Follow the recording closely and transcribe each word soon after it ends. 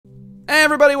Hey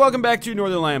everybody, welcome back to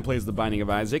Northernlion Plays The Binding of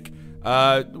Isaac.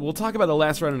 We'll talk about the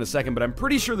last run in a second, but I'm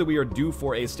pretty sure that we are due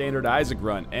for a standard Isaac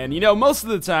run. And, you know, most of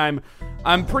the time,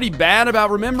 I'm pretty bad about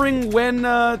remembering when,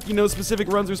 you know, specific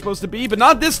runs are supposed to be, but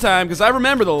not this time, because I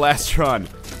remember the last run.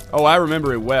 Oh, I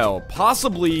remember it well.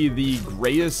 Possibly the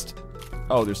greatest...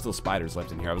 Oh, there's still spiders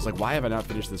left in here. I was like, why have I not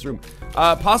finished this room?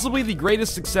 Possibly the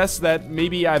greatest success that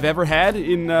maybe I've ever had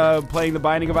in, playing The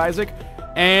Binding of Isaac.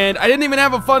 And I didn't even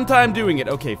have a fun time doing it.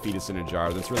 Okay, fetus in a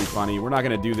jar. That's really funny. We're not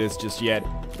gonna do this just yet.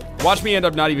 Watch me end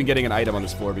up not even getting an item on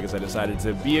this floor because I decided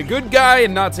to be a good guy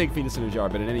and not take fetus in a jar.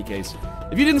 But in any case,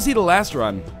 if you didn't see the last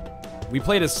run, we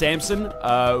played as Samson.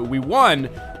 We won,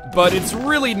 but it's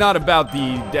really not about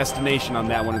the destination on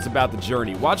that one. It's about the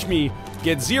journey. Watch me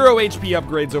get 0 HP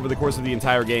upgrades over the course of the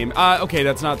entire game. Okay,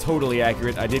 that's not totally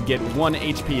accurate. I did get 1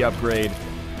 HP upgrade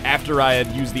after I had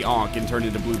used the Ankh and turned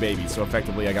into Blue Baby, so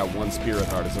effectively I got 1 Spirit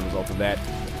Heart as a result of that.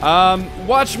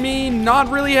 Watch me not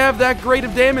really have that great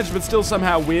of damage, but still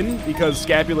somehow win, because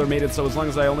Scapular made it so as long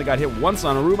as I only got hit once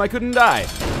on a room, I couldn't die.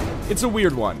 It's a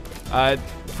weird one.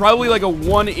 Probably like a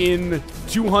 1 in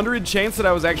 200 chance that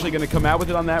I was actually going to come out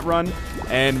with it on that run,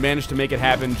 and managed to make it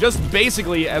happen, just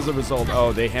basically as a result.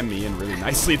 Oh, they hem me in really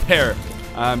nicely there.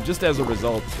 Just as a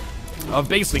result of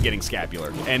basically getting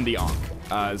Scapular and the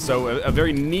Ankh. So a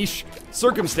very niche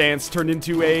circumstance turned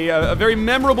into a very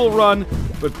memorable run,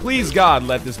 but please God,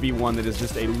 let this be one that is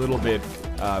just a little bit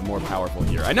more powerful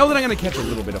here. I know that I'm going to catch a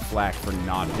little bit of flack for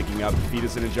not picking up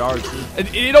fetus in a jar.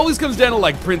 It always comes down to,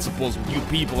 like, principles with you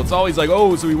people. It's always like,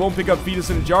 oh, so he won't pick up fetus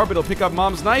in a jar, but he'll pick up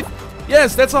mom's knife?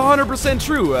 Yes, that's 100%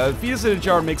 true. Fetus in a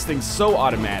jar makes things so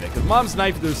automatic. With mom's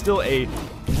knife, there's still a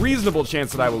reasonable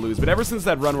chance that I will lose, but ever since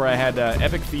that run where I had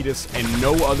epic fetus and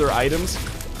no other items,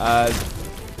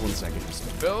 one second,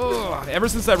 ever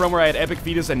since that run where I had epic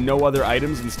fetus and no other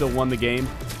items and still won the game,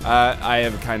 I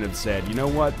have kind of said, you know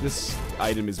what, this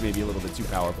item is maybe a little bit too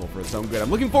powerful for its own good. I'm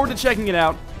looking forward to checking it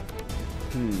out.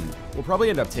 We'll probably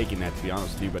end up taking that, to be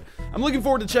honest with you, but I'm looking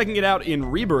forward to checking it out in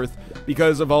Rebirth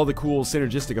because of all the cool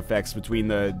synergistic effects between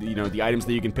the you know, the items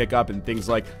that you can pick up and things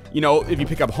like, you know, if you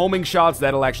pick up homing shots,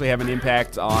 that'll actually have an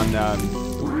impact on,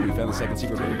 we found the second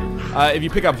secret room. If you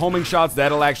pick up homing shots,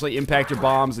 that'll actually impact your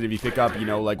bombs, and if you pick up, you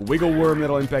know, like Wiggle Worm,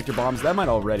 that'll impact your bombs. That might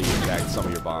already impact some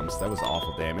of your bombs. That was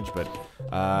awful damage,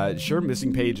 but, sure,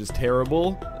 missing page is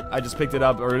terrible. I just picked it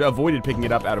up, or avoided picking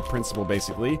it up out of principle,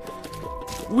 basically.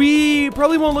 We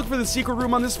probably won't look for the secret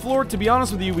room on this floor. To be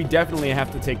honest with you, we definitely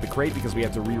have to take the crate because we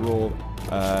have to reroll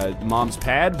mom's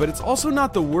pad, but it's also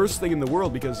not the worst thing in the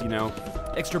world because, you know,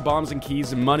 extra bombs and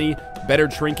keys and money, better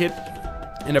trinket,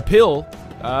 and a pill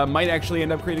might actually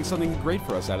end up creating something great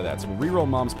for us out of that. So we'll reroll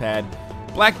mom's pad.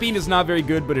 Black bean is not very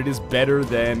good, but it is better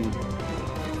than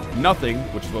nothing,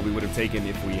 which is what we would have taken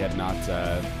if we had not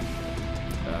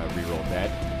rerolled that.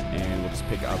 And we'll just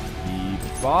pick up the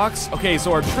box. Okay,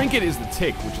 so our trinket is the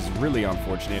tick, which is really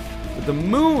unfortunate. But the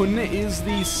moon is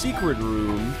the secret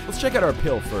room. Let's check out our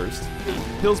pill first.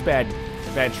 Pill's bad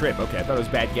trip. Okay, I thought it was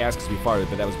bad gas because we farted,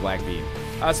 but that was black bean.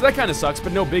 So that kind of sucks,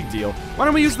 but no big deal. Why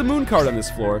don't we use the moon card on this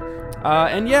floor?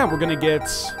 And yeah, we're going to get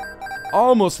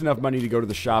almost enough money to go to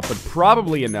the shop, but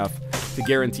probably enough to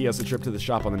guarantee us a trip to the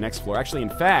shop on the next floor. Actually,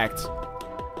 in fact,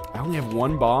 I only have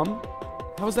 1 bomb.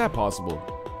 How is that possible?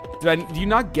 Do you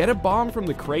not get a bomb from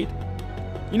the crate?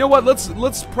 You know what? Let's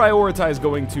prioritize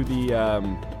going to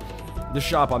the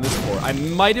shop on this floor. I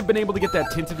might have been able to get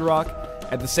that tinted rock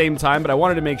at the same time, but I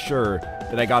wanted to make sure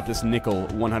that I got this nickel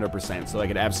 100%, so I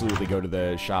could absolutely go to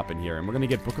the shop in here. And we're gonna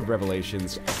get Book of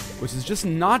Revelations, which is just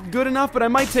not good enough, but I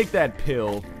might take that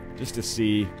pill just to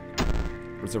see.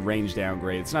 It's a range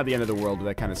downgrade. It's not the end of the world, but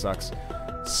that kind of sucks.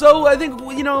 So I think,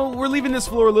 you know, we're leaving this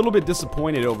floor a little bit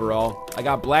disappointed overall. I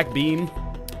got black bean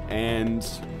and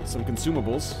some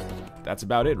consumables. That's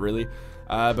about it, really.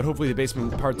 But hopefully the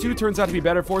basement part 2 turns out to be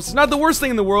better for us. It's not the worst thing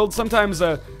in the world. Sometimes,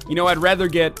 you know, I'd rather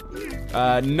get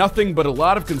nothing but a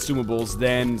lot of consumables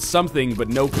than something but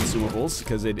no consumables,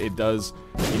 because it does,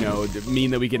 you know,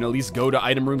 mean that we can at least go to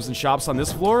item rooms and shops on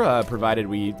this floor, provided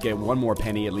we get 1 more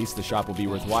penny, at least the shop will be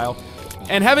worthwhile.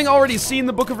 And having already seen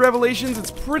the Book of Revelations,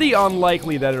 it's pretty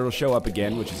unlikely that it'll show up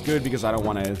again, which is good because I don't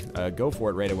want to go for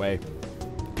it right away.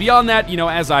 Beyond that, you know,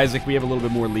 as Isaac, we have a little bit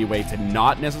more leeway to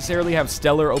not necessarily have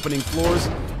stellar opening floors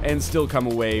and still come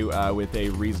away with a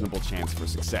reasonable chance for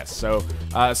success. So,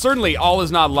 certainly, all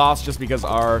is not lost just because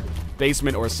our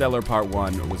basement or cellar part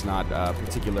 1 was not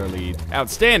particularly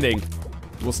outstanding.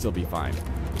 We'll still be fine.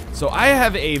 So, I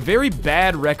have a very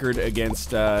bad record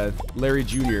against Larry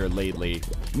Jr. lately.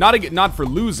 Not for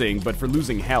losing, but for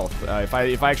losing health. If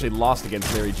I actually lost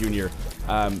against Larry Jr.,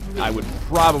 I would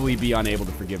probably be unable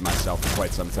to forgive myself for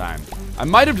quite some time. I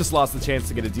might have just lost the chance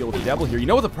to get a deal with the devil here. You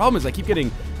know what the problem is? I keep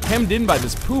getting hemmed in by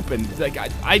this poop, and like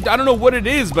I don't know what it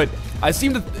is, but I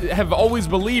seem to have always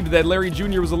believed that Larry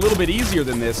Jr. was a little bit easier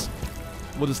than this.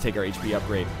 We'll just take our HP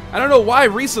upgrade. I don't know why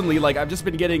recently, like, I've just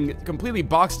been getting completely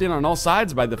boxed in on all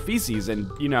sides by the feces,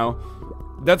 and, you know,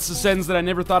 that's the sentence that I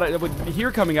never thought I would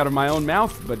hear coming out of my own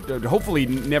mouth, but hopefully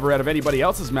never out of anybody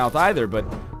else's mouth either, but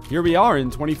here we are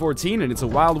in 2014, and it's a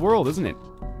wild world, isn't it?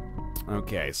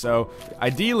 Okay, so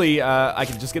ideally, I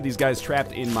could just get these guys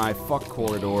trapped in my fuck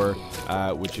corridor,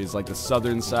 which is like the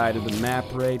southern side of the map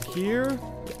right here,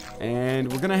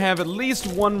 and we're gonna have at least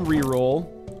one reroll,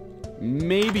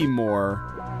 maybe more.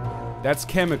 That's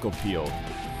chemical peel.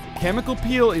 Chemical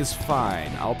peel is fine.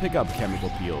 I'll pick up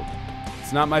chemical peel.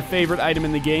 It's not my favorite item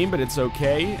in the game, but it's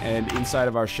okay. And inside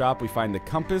of our shop, we find the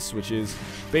compass, which is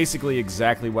basically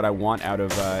exactly what I want out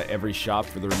of every shop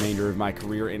for the remainder of my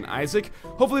career in Isaac.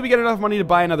 Hopefully we get enough money to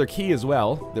buy another key as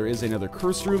well. There is another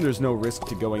curse room. There's no risk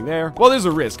to going there. Well, there's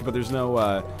a risk, but there's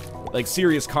no, like,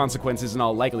 serious consequences in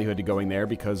all likelihood to going there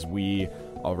because we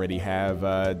already have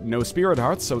no spirit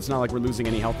hearts, so it's not like we're losing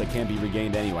any health that can't be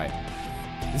regained anyway.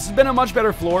 This has been a much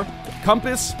better floor.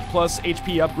 Compass plus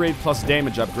HP upgrade plus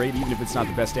damage upgrade, even if it's not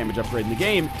the best damage upgrade in the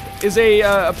game, is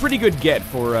a pretty good get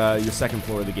for your second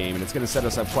floor of the game, and it's going to set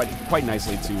us up quite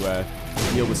nicely to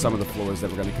deal with some of the floors that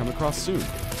we're going to come across soon.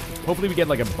 Hopefully we get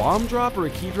like a bomb drop or a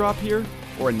key drop here,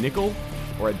 or a nickel,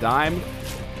 or a dime.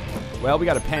 Well, we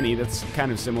got a penny. That's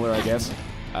kind of similar, I guess.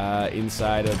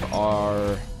 Inside of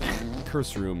our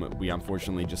curse room, we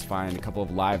unfortunately just find a couple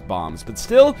of live bombs, but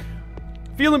still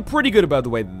feeling pretty good about the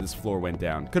way that this floor went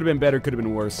down. Could have been better, could have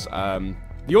been worse.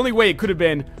 The only way it could have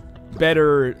been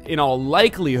better in all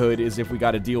likelihood is if we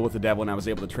got a deal with the devil and I was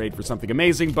able to trade for something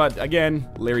amazing, but again,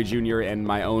 Larry Jr. and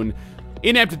my own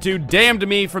ineptitude damned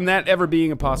me from that ever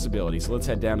being a possibility. So let's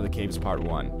head down to the caves part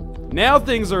 1. Now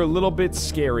things are a little bit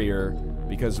scarier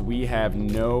because we have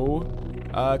no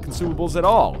consumables at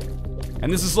all.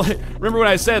 And this is like, remember when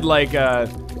I said, like,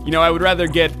 you know, I would rather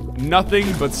get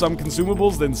nothing but some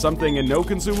consumables than something and no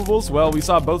consumables? Well, we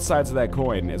saw both sides of that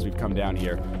coin as we've come down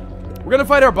here. We're gonna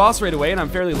fight our boss right away, and I'm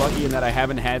fairly lucky in that I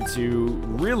haven't had to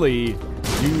really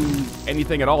do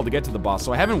anything at all to get to the boss,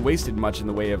 so I haven't wasted much in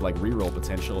the way of, like, reroll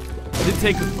potential. I did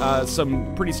take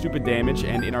some pretty stupid damage,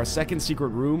 and in our second secret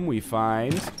room, we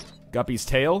find Guppy's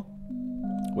tail,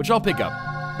 which I'll pick up.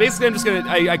 Basically, I'm just gonna,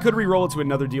 I could re-roll it to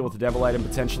another deal with the devil item,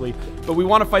 potentially, but we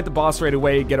want to fight the boss right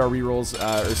away, get our re-rolls,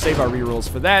 or save our re-rolls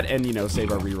for that, and, you know,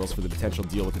 save our re-rolls for the potential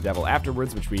deal with the devil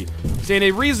afterwards, which we stand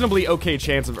a reasonably okay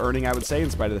chance of earning, I would say,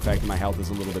 in spite of the fact that my health is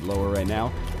a little bit lower right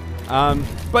now.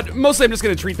 But mostly I'm just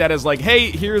gonna treat that as like, hey,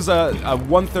 here's a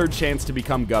 1/3 chance to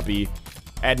become Guppy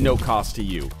at no cost to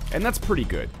you. And that's pretty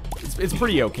good. It's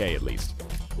pretty okay, at least.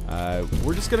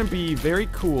 We're just gonna be very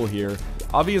cool here.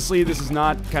 Obviously, this is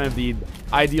not kind of the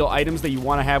ideal items that you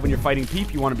want to have when you're fighting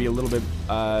Peep. You want to be a little bit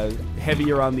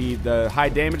heavier on the high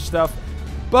damage stuff,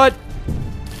 but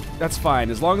that's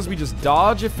fine. As long as we just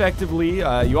dodge effectively.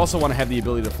 You also want to have the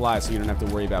ability to fly so you don't have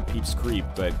to worry about Peep's creep,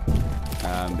 but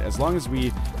as long as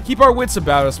we keep our wits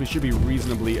about us, we should be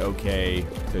reasonably okay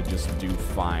to just do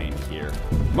fine here.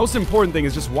 Most important thing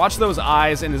is just watch those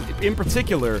eyes, and in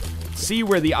particular, see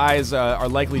where the eyes are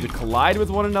likely to collide with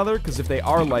one another, because if they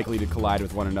are likely to collide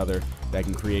with one another, that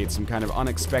can create some kind of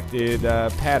unexpected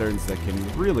patterns that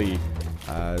can really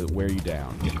wear you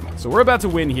down. So we're about to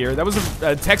win here. That was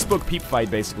a textbook Peep fight,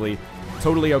 basically.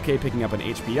 Totally okay picking up an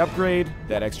HP upgrade.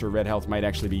 That extra red health might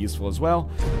actually be useful as well.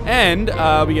 And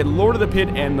we get Lord of the Pit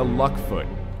and the Luck Foot.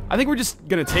 I think we're just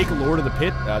going to take Lord of the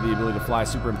Pit. The ability to fly is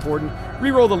super important.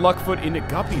 Reroll the Luck Foot into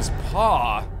Guppy's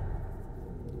paw.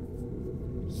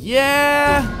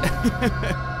 Yeah!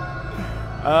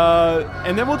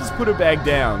 And then we'll just put it back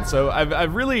down. So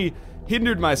I've really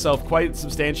hindered myself quite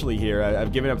substantially here.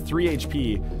 I've given up 3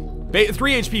 HP.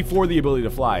 3 HP for the ability to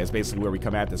fly is basically where we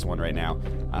come at this one right now.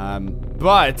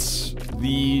 But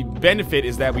the benefit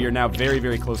is that we are now very,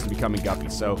 very close to becoming Guppy.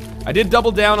 So I did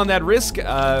double down on that risk.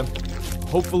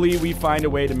 Hopefully we find a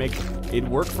way to make it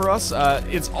work for us.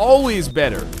 It's always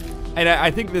better, and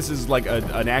I think this is like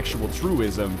an actual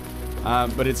truism,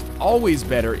 but it's always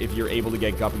better if you're able to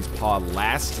get Guppy's paw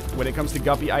last when it comes to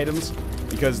Guppy items,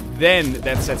 because then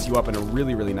that sets you up in a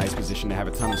really, really nice position to have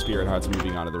a ton of Spirit Hearts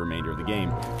moving on to the remainder of the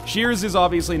game. Shears is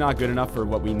obviously not good enough for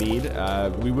what we need.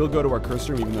 We will go to our curse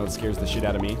room, even though it scares the shit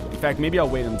out of me. In fact, maybe I'll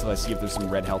wait until I see if there's some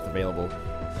red health available.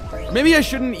 Maybe I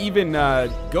shouldn't even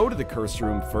go to the curse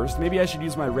room first. Maybe I should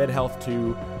use my red health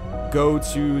to go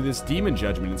to this demon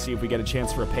judgment and see if we get a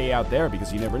chance for a payout there,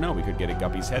 because you never know, we could get a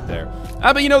guppy's head there.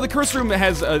 But you know, the curse room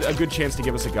has a good chance to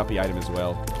give us a guppy item as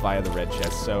well via the red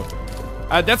chest, so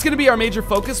that's going to be our major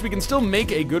focus. We can still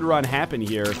make a good run happen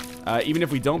here, even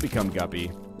if we don't become guppy.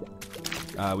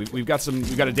 We've got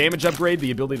a damage upgrade,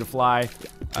 the ability to fly,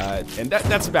 and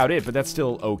that's about it, but that's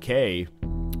still okay.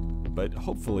 But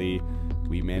hopefully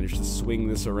we managed to swing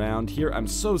this around here. I'm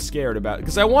so scared about it,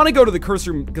 because I want to go to the curse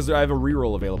room, because I have a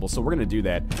reroll available, so we're going to do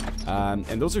that.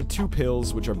 And those are 2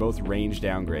 pills, which are both range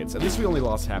downgrades. At least we only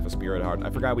lost half a spirit heart. I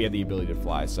forgot we had the ability to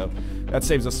fly, so that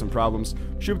saves us some problems.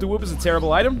 Shoop the Whoop is a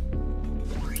terrible item.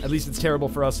 At least it's terrible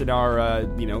for us in our,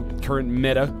 you know, current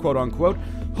meta, quote-unquote.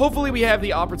 Hopefully we have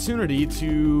the opportunity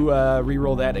to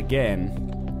reroll that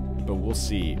again, but we'll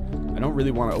see. I don't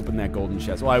really want to open that golden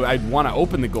chest. Well, I want to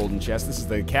open the golden chest. This is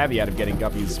the caveat of getting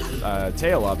Guppy's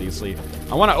tail, obviously.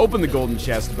 I want to open the golden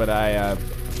chest, but I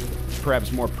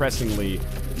perhaps more pressingly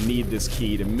need this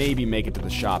key to maybe make it to the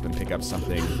shop and pick up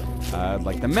something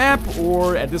like the map,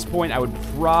 or at this point I would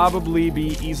probably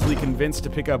be easily convinced to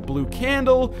pick up Blue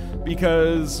Candle,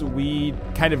 because we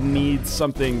kind of need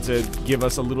something to give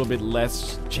us a little bit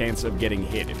less chance of getting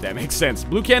hit, if that makes sense.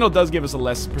 Blue Candle does give us a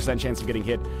less % chance of getting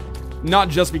hit, not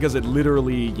just because it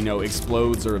literally, you know,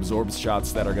 explodes or absorbs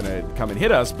shots that are gonna come and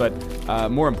hit us, but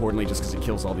more importantly just because it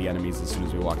kills all the enemies as soon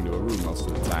as we walk into a room most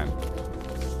of the time.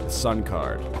 Sun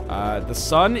card. The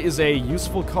sun is a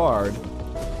useful card,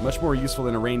 much more useful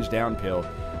than a range down pill,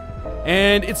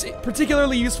 and it's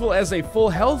particularly useful as a full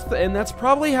health, and that's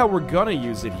probably how we're gonna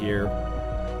use it here,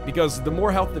 because the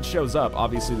more health that shows up,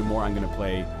 obviously the more I'm gonna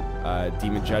play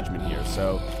Demon Judgment here.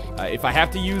 So if I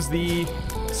have to use the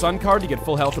sun card to get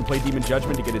full health and play Demon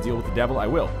Judgment to get a deal with the devil, I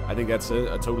will. I think that's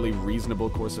a totally reasonable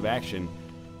course of action.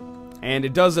 And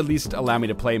it does at least allow me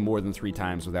to play more than 3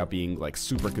 times without being, like,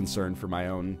 super concerned for my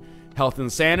own health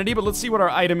and sanity. But let's see what our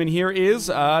item in here is.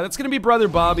 That's going to be Brother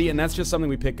Bobby, and that's just something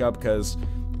we pick up because,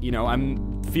 you know,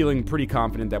 I'm feeling pretty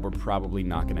confident that we're probably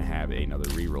not going to have another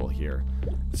reroll here.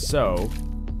 So,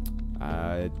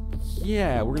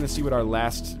 yeah, we're going to see what our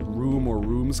last room or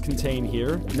rooms contain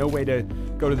here. No way to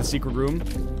go to the secret room.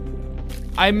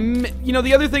 You know,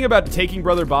 the other thing about taking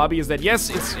Brother Bobby is that, yes,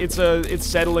 it's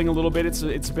settling a little bit. It's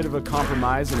a bit of a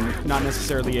compromise, and not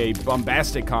necessarily a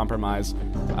bombastic compromise.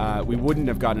 We wouldn't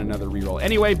have gotten another reroll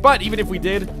anyway, but even if we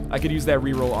did, I could use that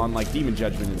reroll on, like, Demon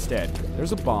Judgment instead.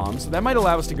 There's a bomb, so that might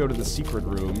allow us to go to the secret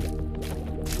room.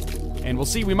 And we'll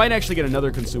see, we might actually get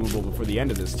another consumable before the end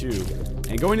of this, too.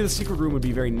 And going to the secret room would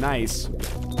be very nice.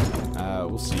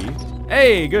 We'll see.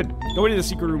 Hey, good. Going to the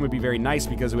secret room would be very nice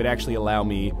because it would actually allow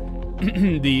me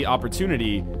the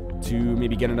opportunity to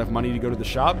maybe get enough money to go to the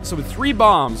shop. So with 3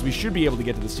 bombs, we should be able to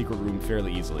get to the secret room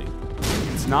fairly easily.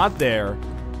 It's not there,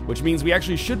 which means we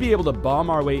actually should be able to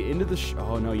bomb our way into the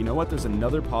oh no, you know what? There's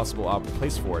another possible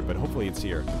place for it, but hopefully it's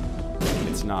here.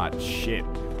 It's not. Shit.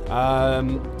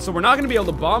 So we're not going to be able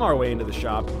to bomb our way into the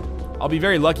shop. I'll be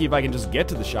very lucky if I can just get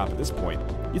to the shop at this point.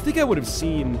 You'd think I would have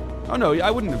seen... Oh no,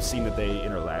 I wouldn't have seen that they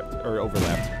overlapped.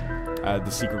 The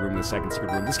secret room and the second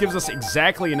secret room. This gives us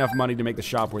exactly enough money to make the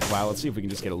shop worthwhile. Let's see if we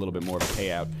can just get a little bit more of a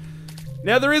payout.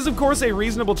 Now, there is, of course, a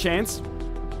reasonable chance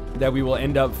that we will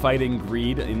end up fighting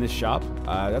greed in this shop.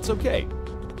 That's okay.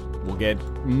 We'll get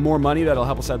more money that'll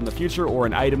help us out in the future, or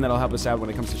an item that'll help us out when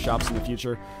it comes to shops in the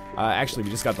future. Actually,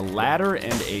 we just got the ladder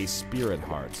and a spirit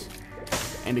heart.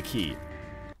 And a key.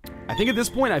 I think at this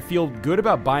point I feel good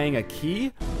about buying a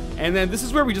key. And then this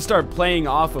is where we just start playing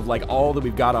off of, like, all that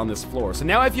we've got on this floor. So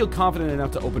now I feel confident enough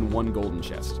to open 1 golden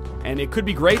chest. And it could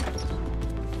be great.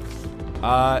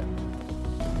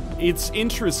 It's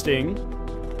interesting.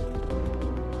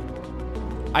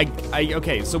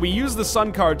 Okay, so we use the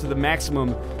sun card to the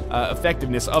maximum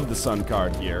effectiveness of the sun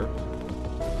card here.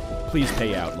 Please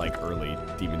pay out, like, early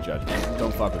Demon Judgment.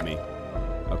 Don't fuck with me.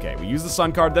 Okay, we use the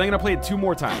sun card, then I'm gonna play it 2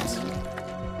 more times.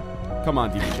 Come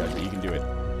on, Demon Judgment, you can do it.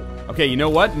 Okay, you know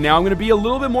what? Now I'm going to be a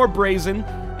little bit more brazen,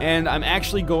 and I'm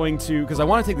actually going to... Because I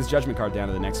want to take this judgment card down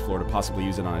to the next floor to possibly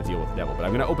use it on a deal with the devil, but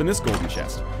I'm going to open this golden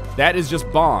chest. That is just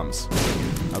bombs.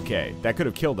 Okay, that could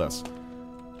have killed us.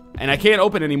 And I can't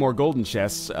open any more golden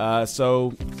chests,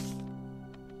 so...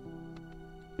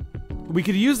 We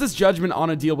could use this judgment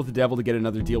on a deal with the devil to get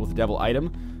another deal with the devil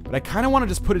item, but I kind of want to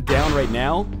just put it down right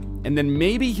now, and then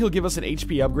maybe he'll give us an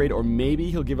HP upgrade, or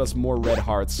maybe he'll give us more red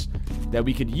hearts that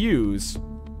we could use...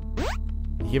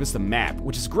 Give us the map,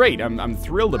 which is great. I'm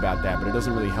thrilled about that, but it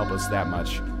doesn't really help us that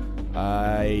much.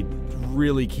 I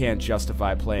really can't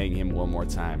justify playing him one more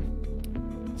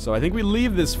time. So I think we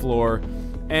leave this floor,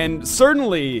 and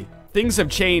certainly things have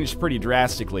changed pretty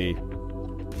drastically.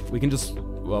 We can just,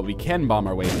 well, we can bomb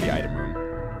our way into the item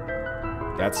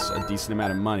room. That's a decent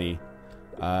amount of money.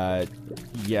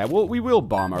 Yeah, well, we will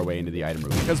bomb our way into the item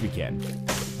room because we can.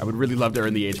 I would really love to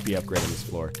earn the HP upgrade on this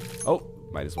floor. Oh,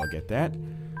 might as well get that.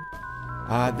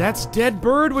 That's Dead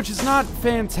Bird, which is not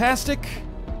fantastic.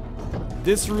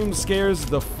 This room scares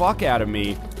the fuck out of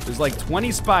me. There's like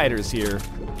 20 spiders here,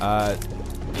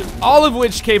 all of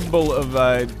which capable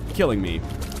of killing me.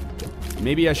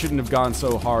 Maybe I shouldn't have gone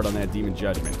so hard on that Demon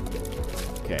Judgment.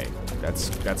 Okay,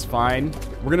 that's fine.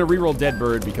 We're gonna reroll Dead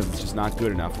Bird because it's just not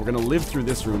good enough. We're gonna live through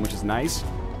this room, which is nice.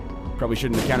 Probably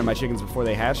shouldn't have counted my chickens before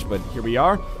they hatched, but here we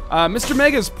are. Mr.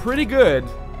 Mega's pretty good.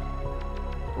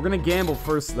 We're gonna gamble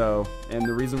first, though, and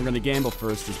the reason we're gonna gamble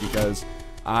first is because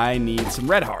I need some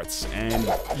red hearts, and,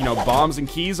 you know, bombs and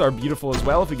keys are beautiful as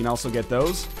well if we can also get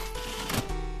those.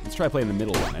 Let's try playing the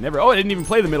middle one. I didn't even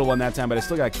play the middle one that time, but I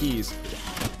still got keys.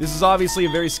 This is obviously a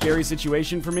very scary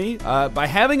situation for me. By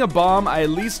having a bomb, I at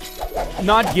least,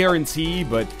 not guarantee,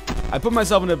 but I put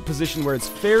myself in a position where it's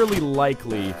fairly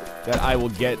likely that I will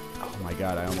get... Oh my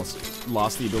god, I almost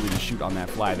lost the ability to shoot on that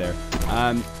fly there.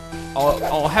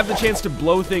 I'll have the chance to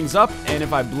blow things up, and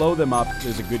if I blow them up,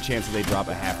 there's a good chance that they drop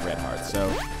a half red heart. So,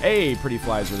 hey, Pretty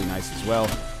Fly is really nice as well.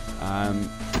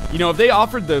 You know, if they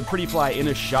offered the Pretty Fly in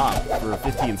a shop for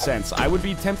 15 cents, I would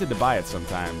be tempted to buy it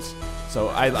sometimes. So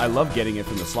I love getting it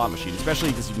from the slot machine, especially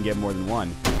because you can get more than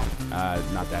one.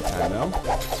 Not that time, though.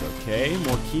 It's okay.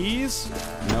 More keys?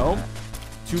 No.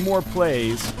 2 more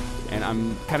plays, and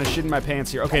I'm kind of shitting my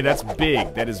pants here. Okay, that's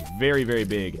big. That is very, very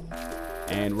big.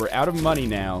 And we're out of money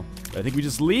now. I think we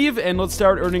just leave, and let's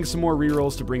start earning some more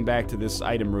rerolls to bring back to this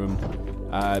item room.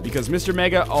 Because Mr.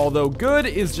 Mega, although good,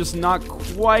 is just not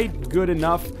quite good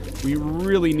enough. We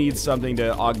really need something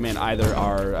to augment either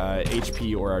our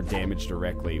HP or our damage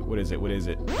directly. What is it? What is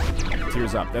it?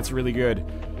 Tears Up. That's really good.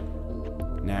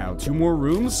 Now, 2 more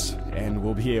rooms, and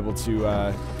we'll be able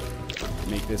to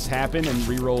make this happen and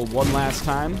reroll one last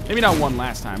time. Maybe not one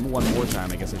last time, one more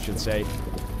time, I guess I should say.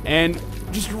 And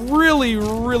just really,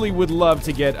 really would love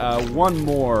to get one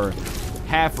more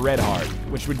half red heart,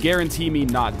 which would guarantee me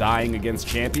not dying against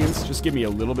champions. Just give me a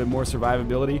little bit more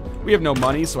survivability. We have no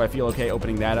money, so I feel okay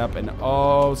opening that up. And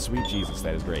oh, sweet Jesus,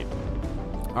 that is great.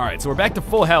 All right, so we're back to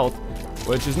full health,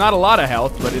 which is not a lot of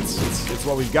health, but it's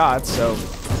what we've got. So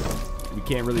we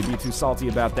can't really be too salty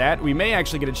about that. We may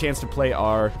actually get a chance to play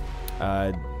our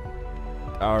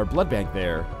blood bank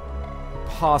there.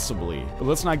 Possibly, but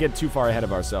let's not get too far ahead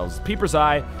of ourselves. Peeper's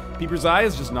Eye. Peeper's Eye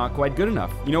is just not quite good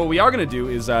enough. You know what we are going to do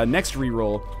is next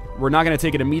reroll, we're not going to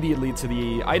take it immediately to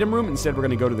the item room. Instead, we're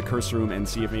going to go to the curse room and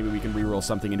see if maybe we can reroll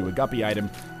something into a guppy item,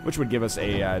 which would give us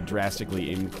a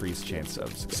drastically increased chance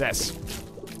of success.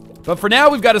 But for now,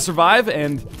 we've got to survive,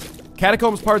 and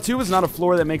Catacombs Part 2 is not a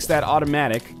floor that makes that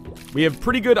automatic. We have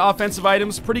pretty good offensive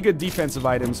items, pretty good defensive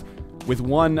items, with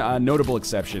one notable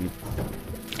exception.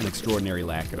 An extraordinary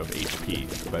lack of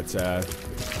HP, but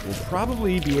we'll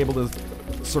probably be able to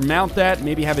surmount that,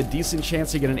 maybe have a decent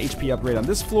chance to get an HP upgrade on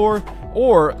this floor,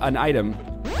 or an item.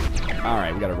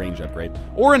 Alright, we got a range upgrade.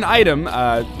 Or an item,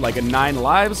 like a 9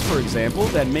 lives, for example,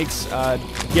 that makes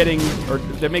having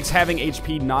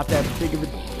HP not that big of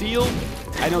a deal.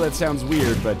 I know that sounds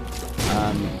weird, but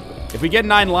if we get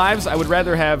 9 lives, I would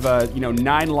rather have, you know,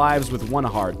 9 lives with 1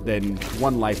 heart than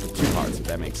 1 life with 2 hearts, if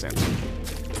that makes sense.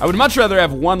 I would much rather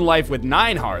have 1 life with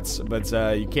 9 hearts, but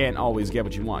you can't always get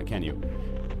what you want, can you?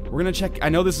 We're gonna check. I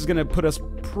know this is gonna put us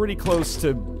pretty close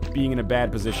to being in a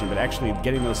bad position, but actually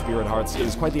getting those spirit hearts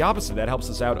is quite the opposite. That helps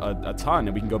us out a ton,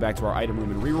 and we can go back to our item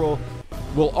room and reroll.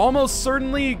 We'll almost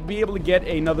certainly be able to get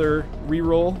another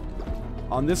reroll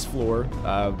on this floor.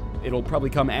 It'll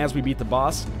probably come as we beat the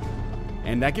boss,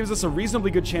 and that gives us a reasonably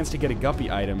good chance to get a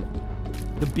guppy item.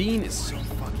 The bean is so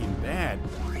fucking bad.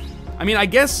 I mean, I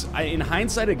guess, in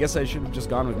hindsight, I guess I should have just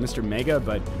gone with Mr. Mega,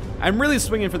 but I'm really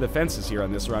swinging for the fences here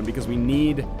on this run because we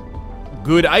need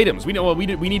good items. We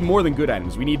need more than good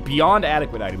items. We need beyond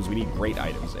adequate items. We need great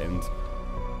items, and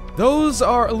those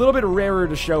are a little bit rarer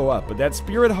to show up. But that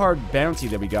Spirit Heart bounty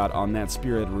that we got on that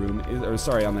Spirit room,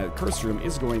 on that Curse room,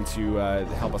 is going to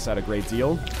help us out a great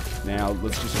deal. Now,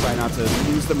 let's just try not to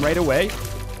lose them right away.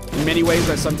 In many ways,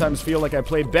 I sometimes feel like I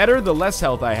play better the less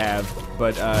health I have,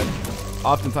 but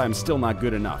oftentimes still not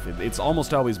good enough. It's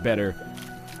almost always better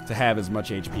to have as much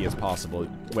HP as possible,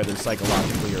 whether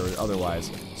psychologically or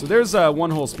otherwise. So there's 1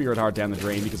 whole Spirit Heart down the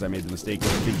drain because I made the mistake of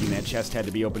thinking that chest had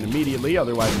to be opened immediately,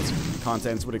 otherwise its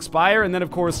contents would expire. And then, of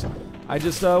course, I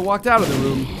just walked out of the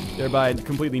room. thereby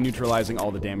completely neutralizing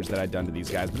all the damage that I'd done to these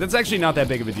guys. But that's actually not that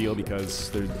big of a deal because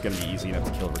they're going to be easy enough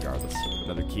to kill regardless.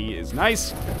 Another key is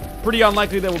nice. Pretty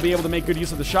unlikely that we'll be able to make good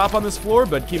use of the shop on this floor,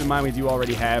 but keep in mind we do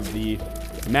already have the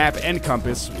map and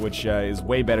compass, which is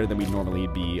way better than we'd normally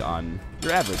be on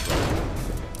your average road.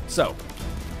 So,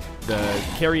 the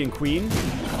carrion queen,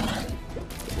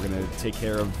 we're going to take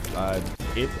care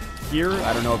of it here.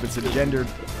 I don't know if it's a gendered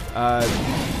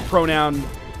pronoun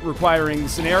requiring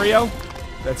scenario.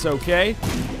 That's okay.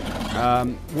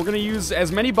 We're going to use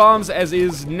as many bombs as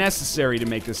is necessary to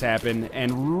make this happen,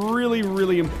 and really,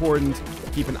 really important,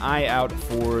 keep an eye out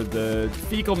for the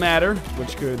fecal matter,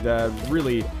 which could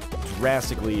really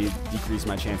drastically decrease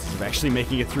my chances of actually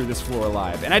making it through this floor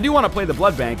alive. And I do want to play the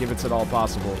blood bank if it's at all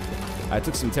possible. I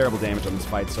took some terrible damage on this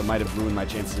fight, so it might have ruined my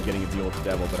chances of getting a deal with the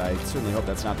devil, but I certainly hope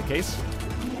that's not the case.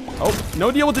 Oh, no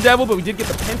deal with the devil, but we did get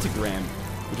the pentagram,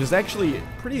 which is actually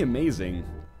pretty amazing.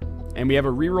 And we have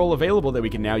a reroll available that we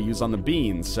can now use on the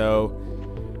bean, so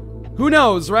who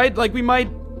knows, right? Like, we might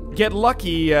get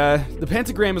lucky. The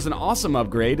pentagram is an awesome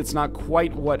upgrade. It's not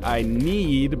quite what I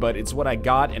need, but it's what I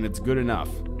got, and it's good enough.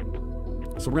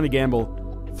 So we're going to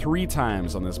gamble 3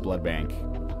 times on this blood bank,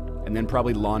 and then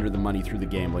probably launder the money through the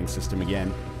gambling system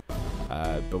again.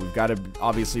 But we've got to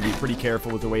obviously be pretty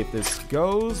careful with the way this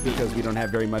goes, because we don't have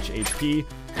very much HP.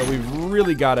 But we've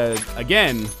really got to,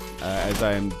 again, as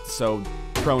I am so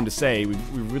prone to say,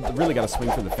 we've really got to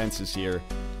swing for the fences here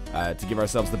to give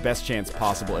ourselves the best chance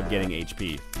possible of getting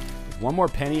HP. With 1 more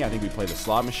penny, I think we play the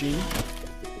slot machine,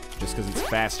 just because it's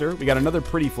faster. We got another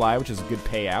pretty fly, which is a good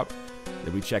payout.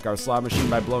 Then we check our slot machine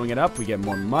by blowing it up. We get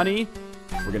more money.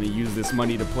 We're going to use this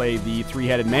money to play the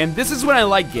 3-headed man. This is when I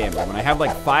like gambling. When I have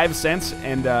like 5 cents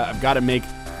and I've got to make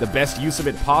the best use of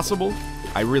it possible,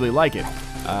 I really like it.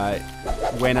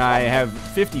 When I have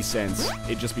 50 cents,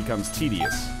 it just becomes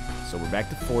tedious. So we're back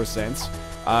to 4 cents.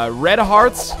 Red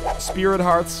hearts, spirit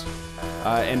hearts,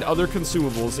 and other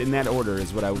consumables in that order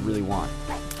is what I really want.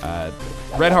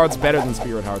 Red hearts better than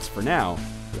spirit hearts for now,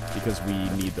 because we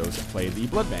need those to play the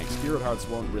blood bank. Spirit hearts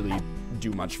won't really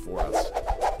do much for us,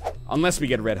 unless we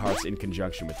get red hearts in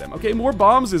conjunction with them. Okay, more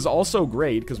bombs is also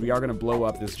great, because we are going to blow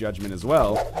up this judgment as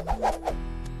well.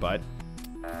 But,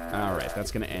 alright,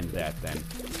 that's going to end that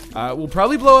then. We'll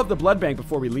probably blow up the blood bank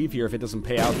before we leave here if it doesn't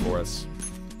pay out for us.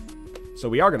 So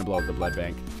we are going to blow up the blood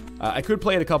bank. I could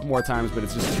play it a couple more times, but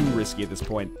it's just too risky at this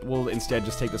point. We'll instead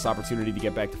just take this opportunity to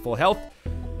get back to full health.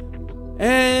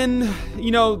 And,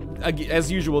 you know, as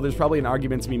usual, there's probably an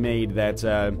argument to be made that,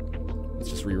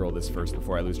 let's just reroll this first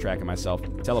before I lose track of myself.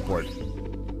 Teleport.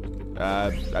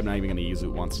 I'm not even going to use it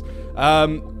once.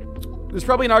 There's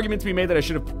probably an argument to be made that I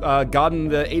should have gotten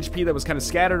the HP that was kind of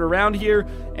scattered around here,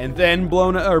 and then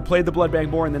played the blood bank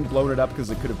more, and then blown it up, because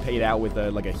it could have paid out with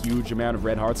like a huge amount of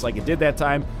red hearts like it did that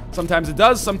time. Sometimes it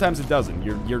does, sometimes it doesn't.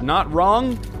 You're not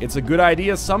wrong. It's a good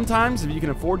idea sometimes if you can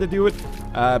afford to do it,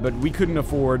 but we couldn't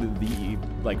afford the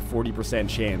like 40%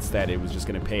 chance that it was just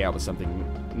going to pay out with something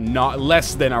not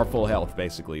less than our full health,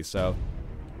 basically. So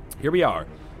here we are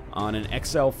on an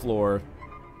XL floor.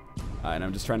 And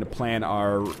I'm just trying to plan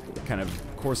our kind of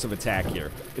course of attack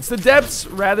here. It's the depths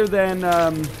rather than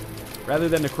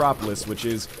Necropolis, which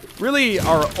is really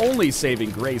our only saving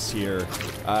grace here.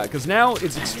 Because now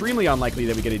it's extremely unlikely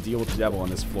that we get a deal with the devil on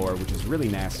this floor, which is really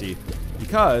nasty.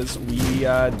 Because we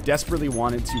desperately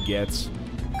wanted to get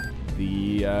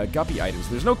the guppy items.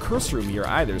 There's no curse room here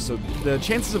either, so the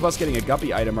chances of us getting a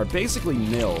guppy item are basically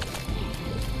nil.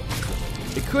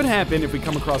 It could happen if we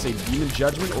come across a demon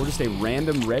judgment or just a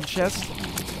random red chest,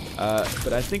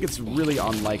 but I think it's really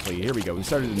unlikely. Here we go. We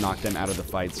started to knock them out of the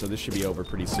fight, so this should be over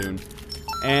pretty soon.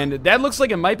 And that looks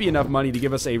like it might be enough money to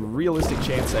give us a realistic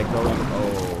chance at going...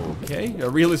 Okay, a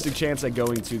realistic chance at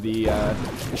going to the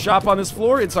shop on this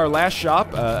floor. It's our last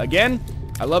shop. Again,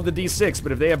 I love the D6,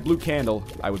 but if they have Blue Candle,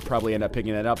 I would probably end up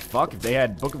picking it up. Fuck, if they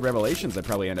had Book of Revelations, I'd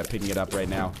probably end up picking it up right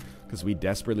now, because we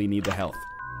desperately need the health.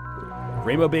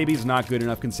 Rainbow Baby's not good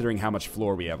enough considering how much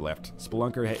floor we have left.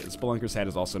 Spelunker's Head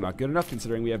is also not good enough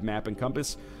considering we have map and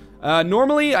compass.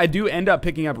 Normally, I do end up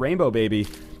picking up Rainbow Baby,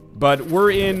 but we're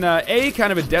in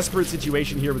kind of a desperate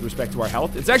situation here with respect to our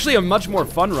health. It's actually a much more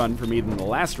fun run for me than the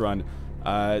last run,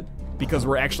 because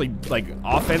we're actually, like,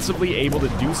 offensively able to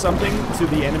do something to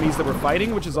the enemies that we're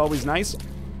fighting, which is always nice.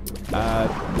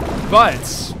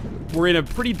 But we're in a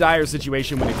pretty dire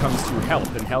situation when it comes to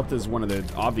health, and health is one of the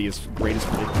obvious greatest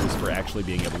predictors for actually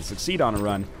being able to succeed on a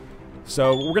run.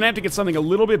 So we're gonna have to get something a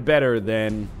little bit better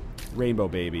than Rainbow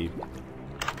Baby.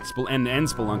 And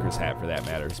Spelunker's Hat, for that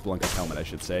matter. Spelunker's Helmet, I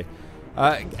should say.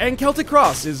 And Celtic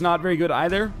Cross is not very good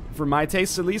either, for my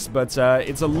tastes at least, but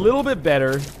it's a little bit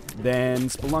better than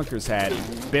Spelunker's Hat,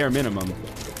 bare minimum.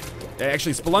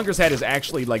 Actually, Spelunker's Hat is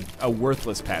actually, like, a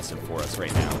worthless passive for us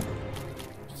right now.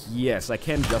 Yes, I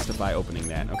can justify opening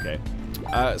that. Okay.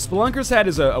 Spelunker's Hat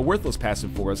is a worthless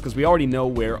passive for us because we already know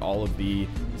where all of the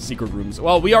secret rooms...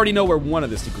 Well, we already know where one of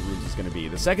the secret rooms is going to be.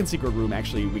 The second secret room,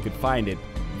 actually, we could find it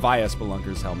via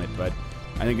Spelunker's Helmet, but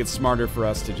I think it's smarter for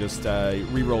us to just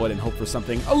re-roll it and hope for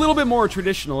something a little bit more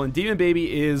traditional, and Demon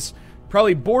Baby is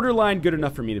probably borderline good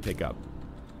enough for me to pick up.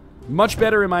 Much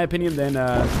better, in my opinion, than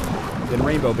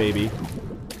Rainbow Baby.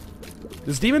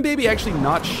 Does Demon Baby actually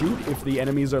not shoot if the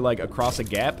enemies are, like, across a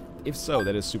gap? If so,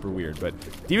 that is super weird, but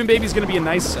Demon Baby's gonna be a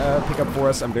nice pickup for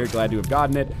us. I'm very glad to have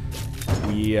gotten it.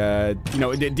 We, you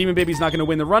know, Demon Baby's not gonna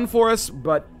win the run for us,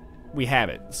 but we have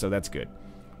it, so that's good.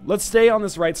 Let's stay on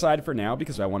this right side for now,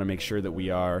 because I want to make sure that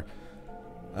we are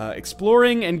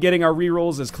exploring and getting our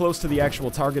rerolls as close to the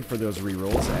actual target for those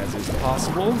rerolls as is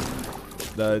possible.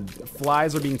 The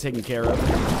flies are being taken care of, which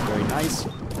is very nice.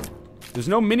 There's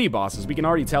no mini-bosses. We can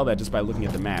already tell that just by looking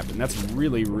at the map, and that's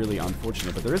really, really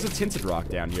unfortunate. But there is a Tinted Rock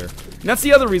down here. And that's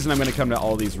the other reason I'm going to come to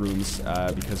all these rooms,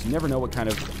 because you never know what kind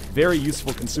of very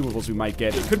useful consumables we might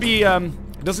get. It could be,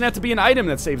 it doesn't have to be an item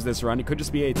that saves this run. It could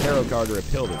just be a tarot card or a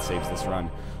pill that saves this run.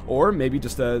 Or maybe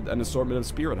just an assortment of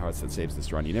Spirit Hearts that saves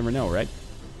this run. You never know, right?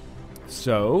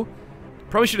 So,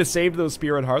 probably should have saved those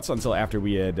Spirit Hearts until after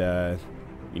we had,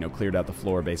 you know, cleared out the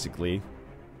floor, basically.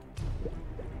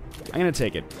 I'm going to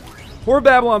take it. Horror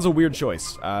Babylon's a weird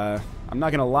choice. I'm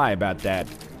not gonna lie about that.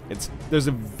 There's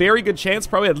a very good chance,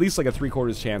 probably at least like a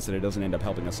 3/4 chance that it doesn't end up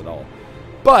helping us at all.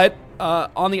 But,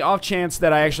 on the off chance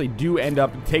that I actually do end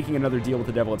up taking another deal with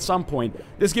the devil at some point,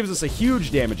 this gives us a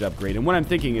huge damage upgrade. And what I'm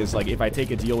thinking is, like, if I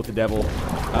take a deal with the devil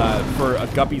for a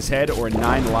Guppy's Head or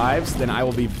 9 lives, then I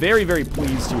will be very, very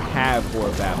pleased to have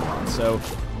Horror Babylon. So,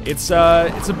 it's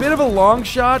a bit of a long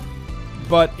shot,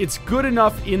 but it's good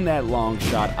enough in that long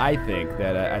shot, I think,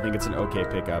 that I think it's an okay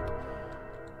pickup.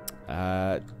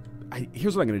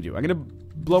 Here's what I'm going to do. I'm going to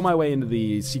blow my way into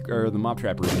the mob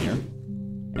trap room here,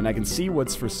 and I can see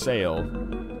what's for sale.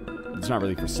 It's not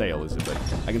really for sale, is it? But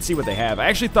I can see what they have. I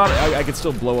actually thought I could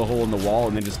still blow a hole in the wall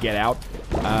and then just get out.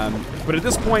 But at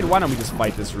this point, why don't we just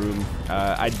fight this room?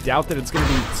 I doubt that it's going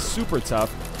to be super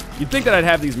tough. You'd think that I'd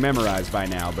have these memorized by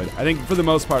now, but I think for the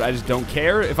most part, I just don't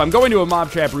care. If I'm going to a mob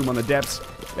trap room on the depths,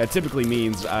 that typically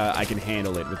means I can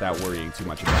handle it without worrying too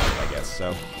much about it, I guess.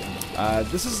 So,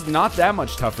 this is not that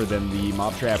much tougher than the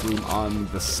mob trap room on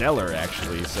the cellar,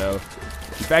 actually. So,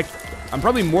 in fact, I'm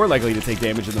probably more likely to take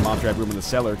damage in the mob trap room in the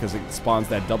cellar because it spawns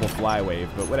that double fly wave,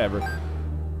 but whatever.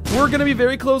 We're going to be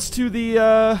very close to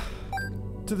the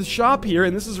shop here,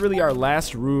 and this is really our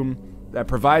last room that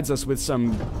provides us with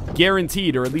some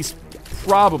guaranteed, or at least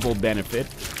probable benefit,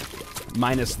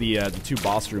 minus the 2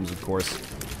 boss rooms, of course,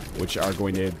 which are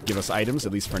going to give us items,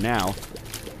 at least for now.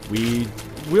 We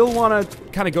will want to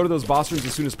kind of go to those boss rooms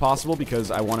as soon as possible,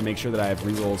 because I want to make sure that I have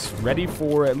rerolls ready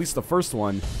for at least the first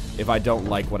one, if I don't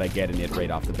like what I get in it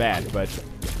right off the bat. But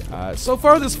so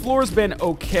far, this floor's been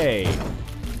okay.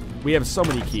 We have so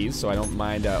many keys, so I don't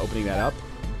mind opening that up.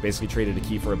 Basically traded a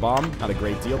key for a bomb. Not a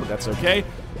great deal, but that's okay.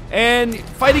 And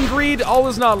fighting greed, all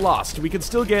is not lost. We could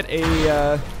still get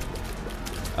a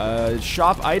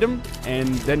shop item and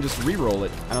then just re-roll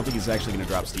it. I don't think he's actually going to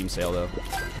drop Steam Sale, though.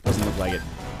 Doesn't look like it.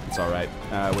 It's alright.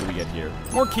 What do we get here?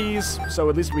 More keys, so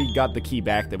at least we got the key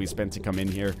back that we spent to come in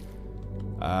here.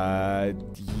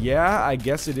 Yeah, I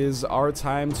guess it is our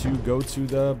time to go to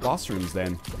the boss rooms,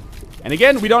 then. And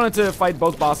again, we don't have to fight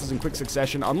both bosses in quick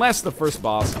succession, unless the first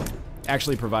boss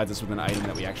actually provides us with an item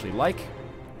that we actually like.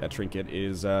 That trinket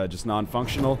is just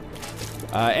non-functional.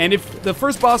 And if the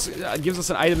first boss gives us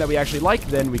an item that we actually like,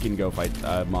 then we can go fight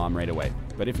Mom right away.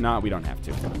 But if not, we don't have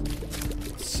to.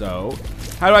 So,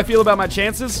 how do I feel about my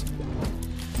chances?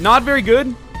 Not very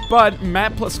good, but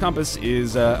Map plus Compass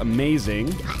is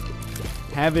amazing.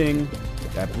 Having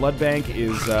that blood bank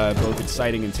is both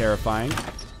exciting and terrifying.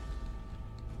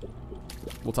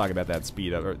 We'll talk about that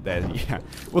speed up,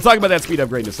 we'll talk about that speed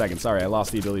upgrade in a second. Sorry, I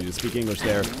lost the ability to speak English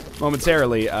there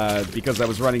momentarily because I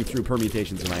was running through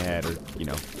permutations in my head, or, you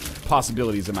know,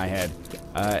 possibilities in my head.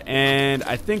 And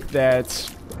I think that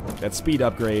speed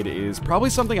upgrade is probably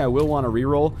something I will want to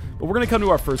reroll, but we're going to come to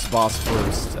our first boss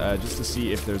first, just to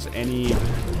see if there's any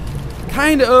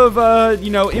kind of,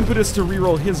 you know, impetus to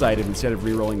reroll his item instead of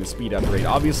rerolling the speed upgrade.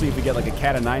 Obviously, if we get like a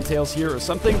Cat of Nine Tails here, or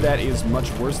something that is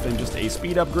much worse than just a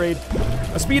speed upgrade.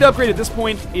 A speed upgrade at this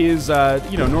point is,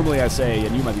 you know, normally I say,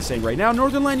 and you might be saying right now,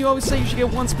 Northernlion, you always say you should get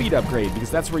 1 speed upgrade,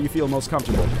 because that's where you feel most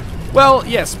comfortable. Well,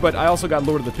 yes, but I also got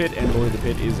Lord of the Pit, and Lord of the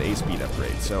Pit is a speed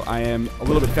upgrade. So I am a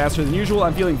little bit faster than usual.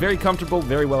 I'm feeling very comfortable,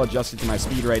 very well adjusted to my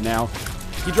speed right now.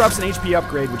 He drops an HP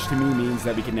upgrade, which to me means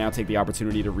that we can now take the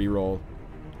opportunity to reroll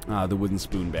the wooden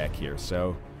spoon back here.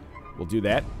 So we'll do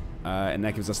that. And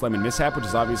that gives us Lemon Mishap, which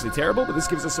is obviously terrible, but this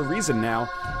gives us a reason now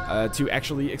to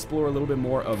actually explore a little bit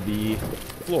more of the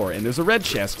floor. And there's a red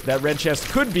chest. That red chest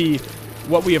could be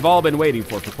what we have all been waiting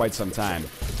for quite some time.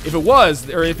 If it was,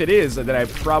 or if it is, then I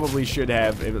probably should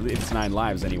have, it's 9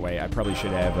 lives anyway, I probably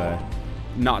should have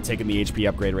not taken the HP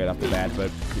upgrade right off the bat,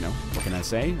 but, you know, what can I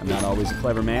say? I'm not always a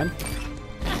clever man.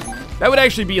 That would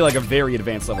actually be like a very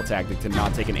advanced level tactic to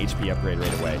not take an HP upgrade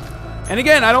right away. And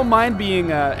again, I don't mind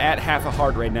being at half a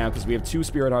heart right now because we have 2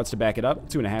 spirit hearts to back it up.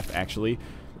 2.5, actually.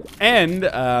 And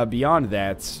beyond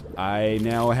that, I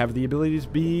now have the ability to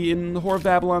be in the Whore of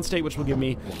Babylon state, which will give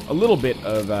me a little bit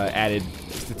of added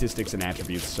statistics and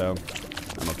attributes, so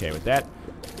I'm okay with that.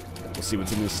 We'll see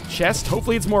what's in this chest.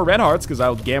 Hopefully it's more red hearts, because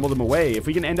I'll gamble them away. If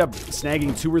we can end up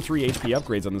snagging 2 or 3 HP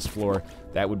upgrades on this floor,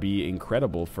 that would be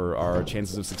incredible for our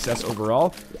chances of success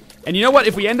overall. And you know what?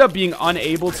 If we end up being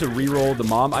unable to reroll the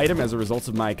mom item as a result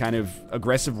of my kind of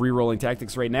aggressive rerolling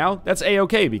tactics right now, that's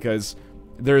a-okay, because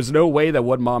there's no way that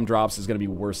what mom drops is going to be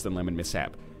worse than Lemon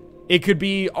Mishap. It could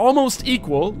be almost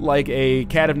equal, like a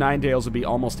Cat of Nine Tails would be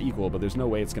almost equal, but there's no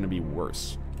way it's going to be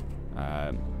worse.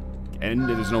 And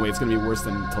there's no way it's going to be worse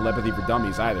than Telepathy for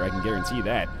Dummies either, I can guarantee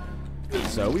that.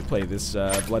 So we play this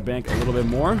blood bank a little bit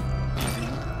more.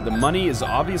 The money is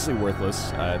obviously worthless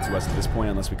to us at this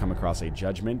point unless we come across a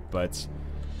judgment, but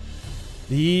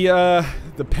the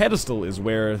pedestal is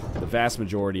where the vast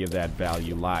majority of that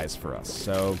value lies for us.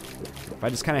 So if I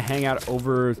just kind of hang out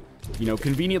over, you know,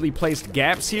 conveniently placed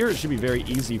gaps here, it should be very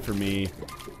easy for me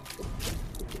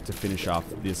to finish off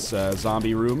this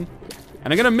zombie room.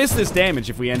 And I'm going to miss this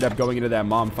damage if we end up going into that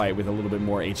mom fight with a little bit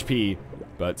more HP,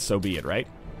 but so be it, right?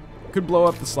 Could blow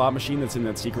up the slot machine that's in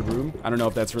that secret room. I don't know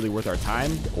if that's really worth our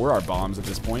time or our bombs at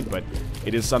this point, but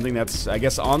it is something that's, I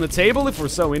guess, on the table if we're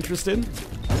so interested.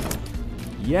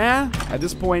 Yeah, at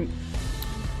this point,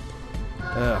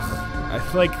 I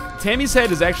feel like Tammy's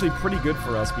Head is actually pretty good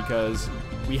for us because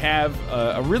we have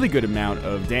a really good amount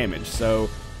of damage.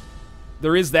 So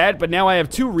there is that, but now I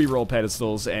have 2 reroll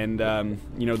pedestals, and,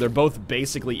 you know, they're both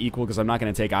basically equal because I'm not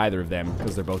going to take either of them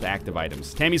because they're both active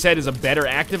items. Tammy's Head is a better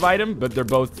active item, but they're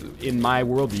both, in my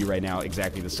worldview right now,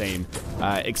 exactly the same,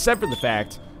 except for the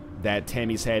fact that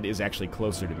Tammy's Head is actually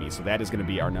closer to me, so that is going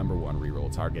to be our #1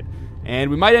 reroll target. And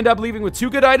we might end up leaving with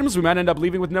 2 good items, we might end up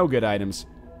leaving with no good items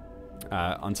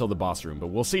until the boss room, but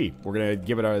we'll see. We're going to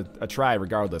give it a try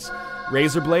regardless.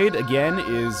 Razor Blade, again,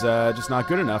 is just not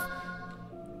good enough.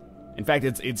 In fact,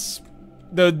 it's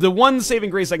the one saving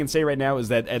grace I can say right now is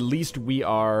that at least we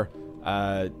are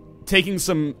taking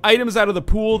some items out of the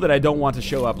pool that I don't want to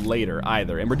show up later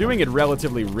either. And we're doing it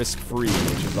relatively risk-free,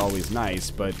 which is always nice,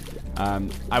 but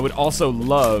I would also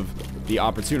love the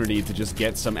opportunity to just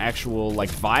get some actual, like,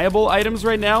 viable items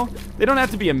right now. They don't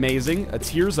have to be amazing. A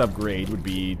Tears upgrade would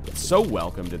be so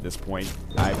welcomed at this point.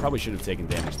 I probably should have taken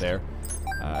damage there.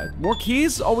 More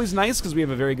keys, always nice, because we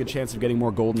have a very good chance of getting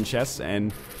more golden chests,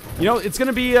 and, you know, it's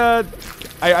gonna be,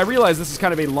 I realize this is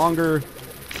kind of a longer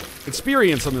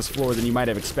experience on this floor than you might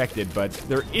have expected, but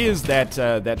there is that,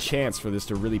 that chance for this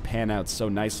to really pan out so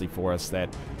nicely for us that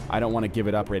I don't want to give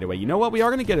it up right away. You know what, we are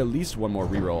gonna get at least 1 more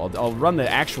reroll. I'll run the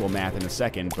actual math in a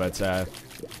second, but,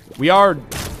 we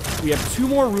have 2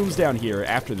 more rooms down here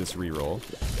after this reroll.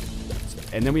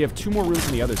 And then we have 2 more rooms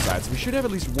on the other side, so we should have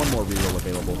at least 1 more reroll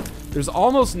available. There's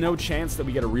almost no chance that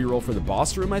we get a reroll for the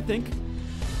boss room, I think.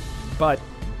 But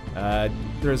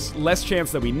there's less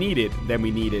chance that we need it than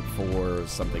we need it for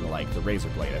something like the Razor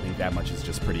Blade. I think that much is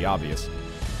just pretty obvious.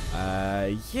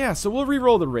 Yeah, so we'll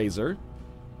reroll the Razor.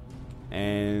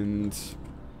 And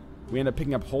we end up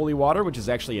picking up Holy Water, which is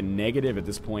actually a negative at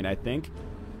this point, I think.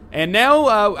 And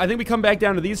now, I think we come back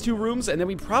down to these 2 rooms, and then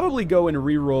we probably go and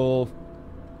reroll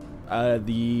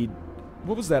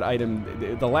what was that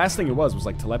item? The last thing it was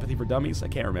like Telepathy for Dummies? I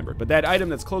can't remember. But that item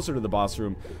that's closer to the boss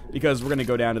room, because we're going to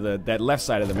go down to that left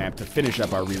side of the map to finish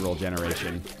up our reroll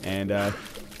generation. And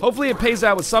hopefully it pays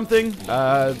out with something.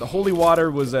 The Holy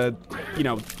Water was you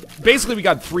know, basically we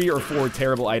got 3 or 4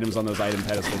 terrible items on those item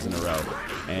pedestals in a row.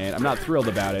 And I'm not thrilled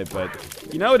about it, but,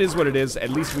 you know, it is what it is. At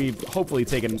least we've hopefully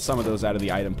taken some of those out of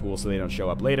the item pool so they don't show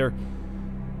up later.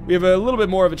 We have a little bit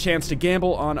more of a chance to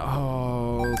gamble on...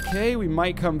 Okay, we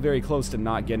might come very close to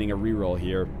not getting a reroll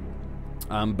here.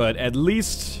 But at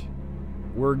least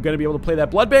we're going to be able to play that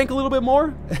blood bank a little bit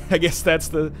more. I guess that's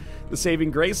the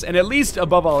saving grace. And at least,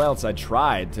 above all else, I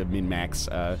tried to min-max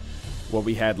what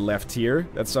we had left here.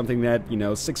 That's something that, you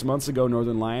know, 6 months ago,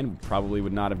 Northernlion probably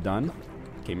would not have done.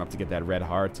 Came up to get that red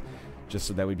heart just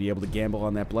so that we'd be able to gamble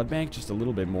on that blood bank just a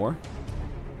little bit more.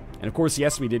 And of course,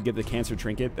 yes, we did get the cancer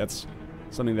trinket. That's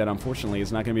something that unfortunately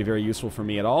is not going to be very useful for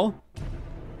me at all.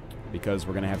 because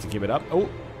we're going to have to give it up. Oh,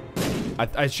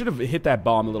 I should have hit that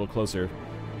bomb a little closer.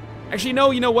 Actually,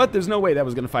 no, you know what? There's no way that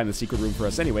was going to find the secret room for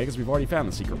us anyway, because we've already found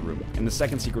the secret room. And the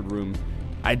second secret room,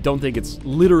 I don't think it's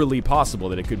literally possible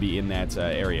that it could be in that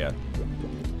area.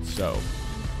 So,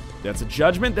 that's a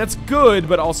judgment. That's good,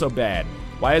 but also bad.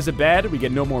 Why is it bad? We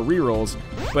get no more rerolls,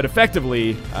 but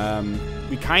effectively,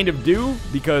 we kind of do,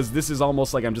 because this is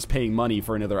almost like I'm just paying money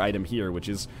for another item here, which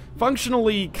is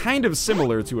functionally kind of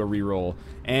similar to a reroll,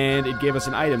 and it gave us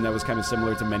an item that was kind of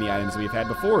similar to many items we've had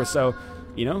before, so,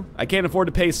 you know, I can't afford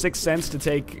to pay 6 cents to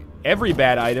take every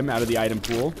bad item out of the item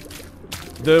pool.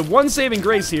 The one saving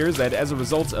grace here is that as a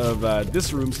result of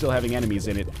this room still having enemies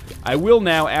in it, I will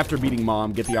now, after beating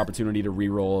Mom, get the opportunity to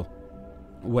reroll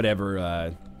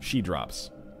whatever she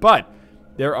drops. But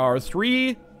there are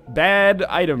 3 bad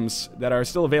items that are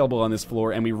still available on this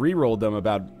floor, and we re-rolled them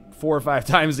about 4 or 5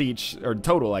 times each, or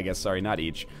total, I guess, sorry, not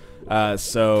each.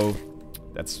 So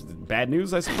that's bad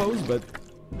news, I suppose, but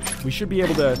we should be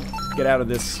able to get out of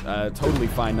this totally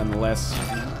fine nonetheless.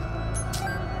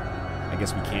 I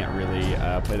guess we can't really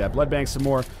play that blood bank some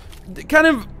more. Kind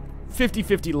of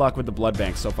 50-50 luck with the blood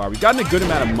bank so far. We've gotten a good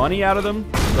amount of money out of them,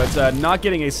 but not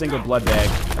getting a single blood bag.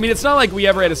 I mean, it's not like we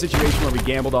ever had a situation where we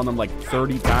gambled on them like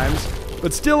 30 times,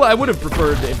 but still, I would have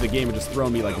preferred if the game had just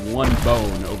thrown me like 1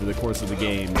 bone over the course of the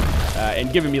game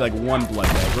and given me like 1 blood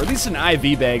bag, or at least an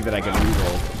IV bag that I could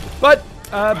reroll. But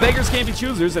beggars can't be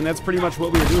choosers, and that's pretty much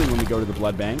what we were doing when we go to the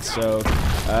blood bank, so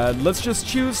let's just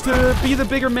choose to be the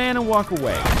bigger man and walk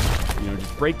away. You know,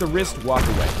 just break the wrist, walk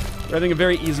away. We're having a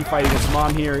very easy fight against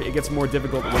Mom here. It gets more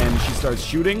difficult when she starts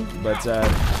shooting, but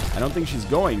I don't think she's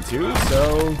going to,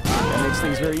 so that makes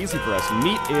things very easy for us.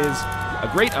 Meat is a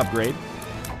great upgrade.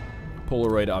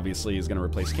 Polaroid, obviously, is going to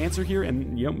replace cancer here,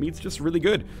 and, you know, meat's just really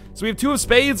good. So we have 2 of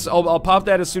spades. I'll pop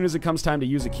that as soon as it comes time to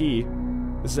use a key.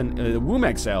 This is a Womb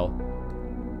XL.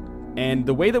 And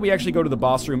the way that we actually go to the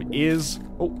boss room is...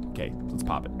 Oh, okay, let's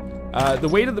pop it. The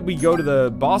way that we go to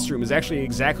the boss room is actually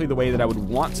exactly the way that I would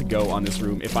want to go on this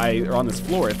room or on this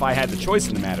floor if I had the choice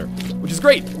in the matter, which is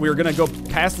great. We're gonna go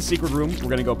past the secret room. We're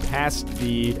gonna go past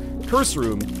the curse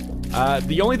room.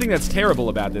 The only thing that's terrible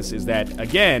about this is that,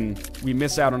 again, we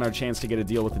miss out on our chance to get a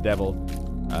deal with the devil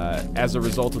as a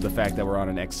result of the fact that we're on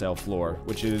an XL floor,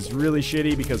 which is really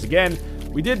shitty because, again,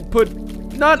 we did put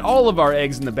not all of our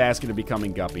eggs in the basket of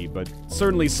becoming Guppy, but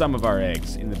certainly some of our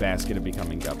eggs in the basket of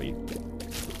becoming Guppy.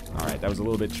 Alright, that was a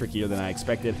little bit trickier than I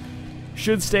expected.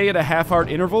 Should stay at a half-heart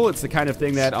interval. It's the kind of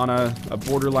thing that on a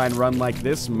borderline run like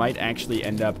this might actually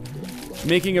end up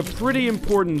making a pretty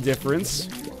important difference.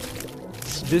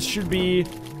 This should be...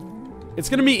 It's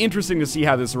going to be interesting to see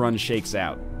how this run shakes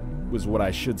out, was what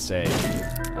I should say.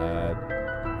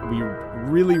 We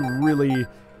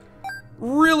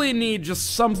really need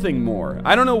just something more.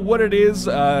 I don't know what it is,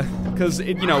 because,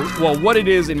 you know, well, what it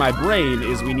is in my brain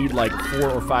is we need like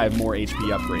 4 or 5 more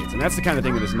HP upgrades, and that's the kind of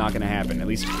thing that is not going to happen. At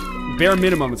least, bare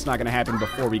minimum, it's not going to happen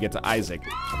before we get to Isaac.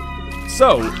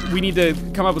 So, we need to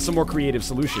come up with some more creative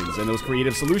solutions, and those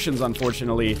creative solutions,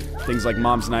 unfortunately, things like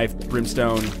Mom's Knife,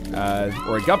 Brimstone,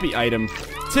 or a Guppy item,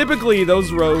 typically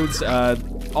those roads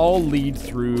all lead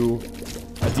through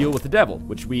a deal with the devil,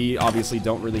 which we obviously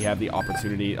don't really have the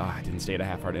opportunity... Oh, I didn't stay at a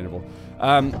half-heart interval.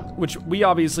 Which we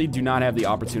obviously do not have the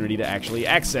opportunity to actually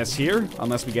access here,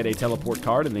 unless we get a teleport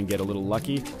card and then get a little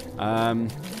lucky.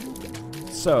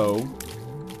 So...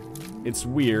 It's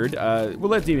weird. We'll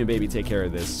let Demon Baby take care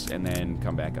of this and then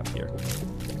come back up here.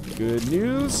 Good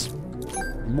news.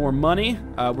 More money.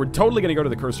 We're totally going to go to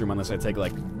the curse room unless I take,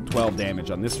 like, 12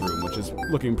 damage on this room, which is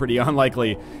looking pretty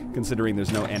unlikely considering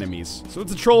there's no enemies. So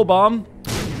it's a troll bomb.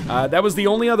 That was the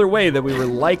only other way that we were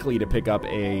likely to pick up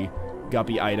a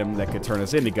Guppy item that could turn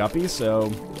us into Guppy,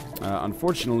 so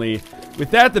unfortunately, with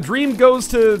that, the dream goes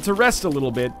to rest a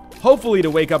little bit, hopefully to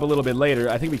wake up a little bit later.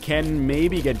 I think we can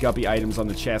maybe get Guppy items on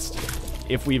the chest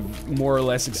if we've more or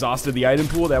less exhausted the item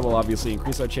pool. That will obviously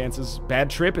increase our chances. Bad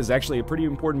Trip is actually a pretty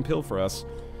important pill for us,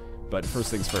 but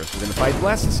first things first, we're going to fight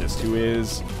Blastocyst, who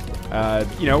is,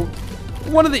 you know,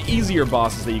 one of the easier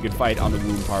bosses that you could fight on the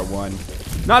Womb Part 1.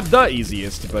 Not the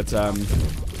easiest, but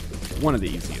one of the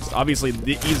easiest. Obviously,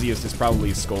 the easiest is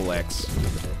probably Skull X.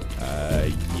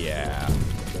 Yeah.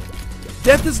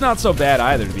 Death is not so bad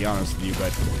either, to be honest with you,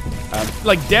 but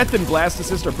like, Death and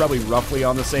Blastocyst are probably roughly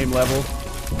on the same level.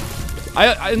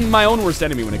 I'm my own worst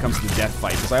enemy when it comes to the death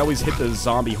fight, because I always hit the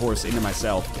zombie horse into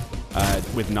myself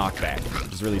with knockback,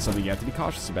 which is really something you have to be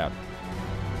cautious about.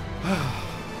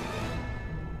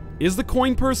 Is the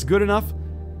coin purse good enough?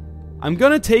 I'm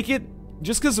gonna take it,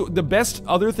 just because the best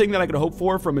other thing that I could hope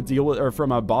for from a deal or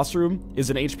from a boss room is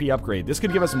an HP upgrade. This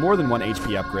could give us more than 1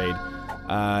 HP upgrade.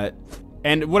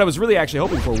 And what I was really actually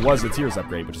hoping for was a Tears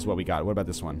upgrade, which is what we got. What about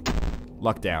this one?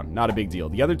 Luck down. Not a big deal.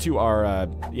 The other two are,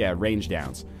 yeah, range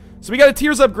downs. So we got a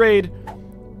Tears upgrade.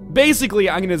 Basically,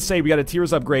 I'm going to say we got a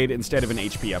Tears upgrade instead of an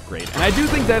HP upgrade. And I do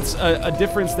think that's a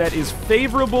difference that is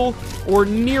favorable or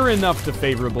near enough to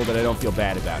favorable that I don't feel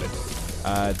bad about it.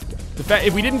 The fact,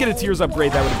 if we didn't get a Tears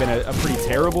upgrade, that would have been a pretty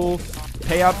terrible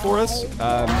payout for us.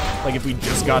 Like if we'd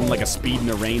just gotten like a speed and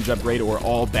a range upgrade or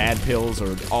all bad pills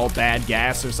or all bad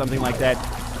gas or something like that.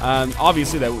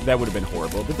 Obviously, that would have been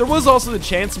horrible. But there was also the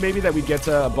chance maybe that we'd get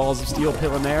a Balls of Steel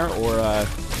pill in there or...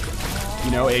 you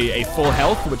know, a full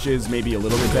health, which is maybe a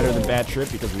little bit better than Bad Trip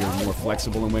because we are more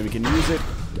flexible in when we can use it.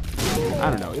 I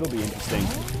don't know. It'll be interesting.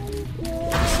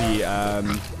 Let's see.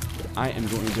 I am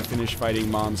going to finish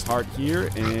fighting Mom's Heart here,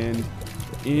 and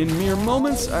in mere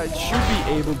moments, I should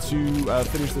be able to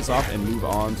finish this off and move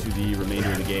on to the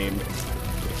remainder of the game.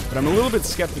 But I'm a little bit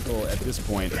skeptical at this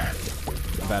point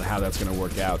about how that's going to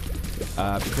work out.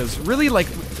 Because really, like,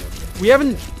 we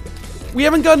haven't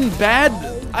gotten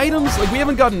bad items, like we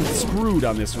haven't gotten screwed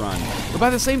on this run. But by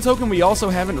the same token, we also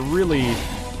haven't really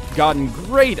gotten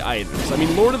great items. I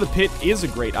mean, Lord of the Pit is a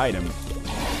great item,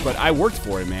 but I worked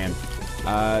for it, man.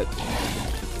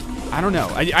 I don't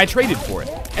know. I traded for it.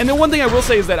 And the one thing I will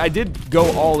say is that I did go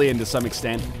all in to some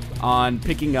extent on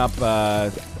picking up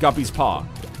Guppy's Paw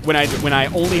when I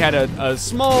only had a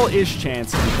small-ish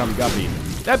chance to become Guppy.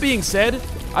 That being said,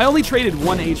 I only traded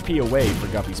 1 HP away for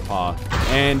Guppy's Paw,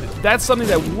 and that's something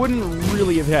that wouldn't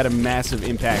really have had a massive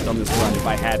impact on this run if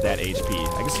I had that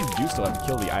HP. I guess you do still have to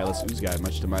kill the Eyeless Ooze guy,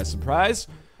 much to my surprise.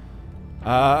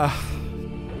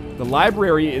 The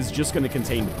library is just going to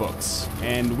contain books,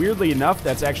 and weirdly enough,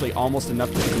 that's actually almost enough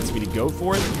to convince me to go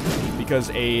for it, because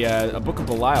a Book of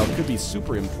Belial could be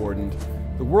super important.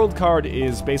 The world card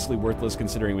is basically worthless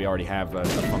considering we already have a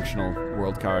functional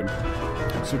world card.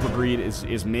 Super Greed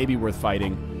is maybe worth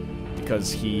fighting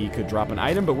because he could drop an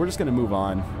item, but we're just going to move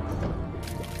on.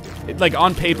 Like,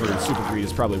 on paper, Super Greed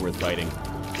is probably worth fighting.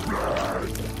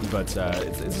 But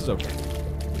this is okay.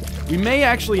 We may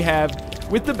actually have,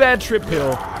 with the Bad Trip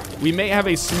pill, we may have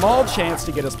a small chance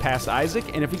to get us past Isaac,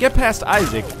 and if we get past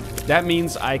Isaac, that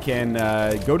means I can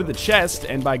go to the chest,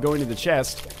 and by going to the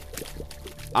chest,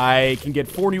 I can get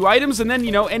 4 new items, and then,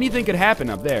 you know, anything could happen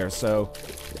up there. So,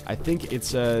 I think it's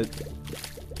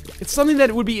something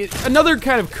that would be another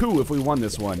kind of coup if we won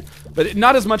this one. But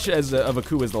not as much as of a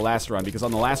coup as the last run, because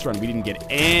on the last run, we didn't get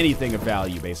anything of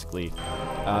value, basically.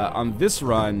 On this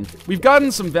run, we've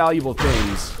gotten some valuable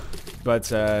things,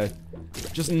 but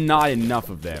just not enough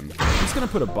of them. I'm just going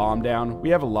to put a bomb down. We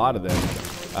have a lot of them.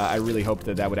 I really hoped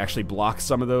that would actually block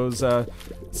some of those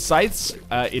scythes.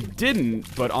 It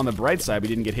didn't, but on the bright side, we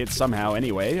didn't get hit somehow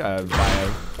anyway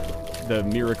via the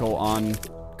miracle on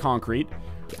concrete.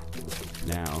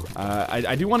 Now,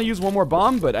 I do want to use one more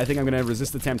bomb, but I think I'm going to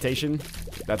resist the temptation.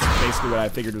 That's basically what I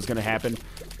figured was going to happen.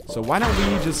 So why don't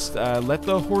we just let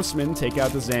the horsemen take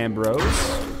out the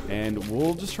Zambros, and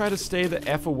we'll just try to stay the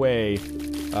F away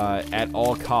at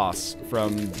all costs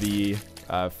from the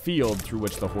field through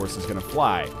which the horse is going to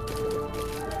fly.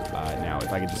 Now,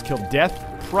 if I could just kill Death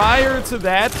prior to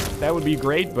that, that would be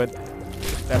great, but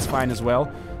that's fine as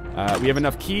well. We have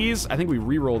enough keys. I think we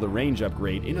re-roll the range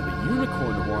upgrade into the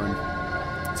Unicorn Horn.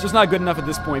 It's just not good enough at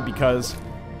this point because,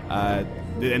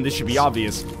 and this should be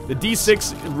obvious, the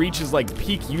D6 reaches, like,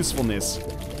 peak usefulness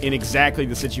in exactly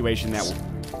the situation that will...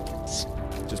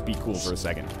 Just be cool for a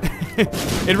second.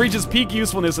 It reaches peak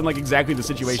usefulness in, like, exactly the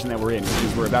situation that we're in, which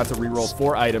is we're about to re-roll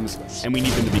 4 items, and we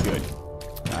need them to be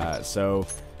good. So...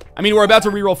 I mean, we're about to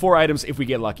reroll 4 items if we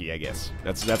get lucky, I guess.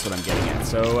 That's what I'm getting at.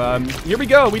 So, here we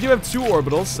go. We do have 2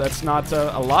 orbitals. That's not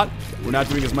a lot. We're not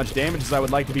doing as much damage as I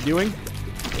would like to be doing.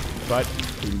 But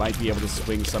we might be able to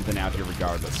swing something out here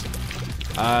regardless.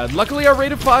 Luckily, our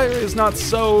rate of fire is not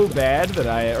so bad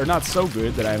that or not so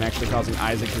good that I'm actually causing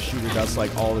Isaac to shoot at us,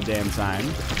 like, all the damn time.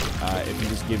 If you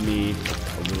just give me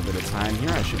a little bit of time here,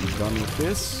 I should be done with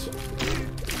this.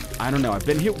 I don't know. I've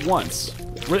been hit once.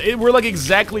 We're like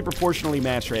exactly proportionally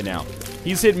matched right now.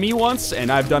 He's hit me once,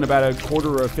 and I've done about 1/4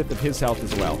 or 1/5 of his health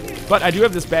as well. But I do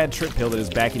have this Bad Trip pill that is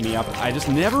backing me up. I just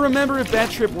never remember if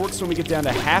Bad Trip works when we get down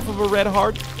to half of a red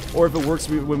heart, or if it works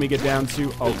when we get down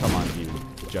to... Oh, come on, Demon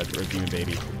Judge, or Demon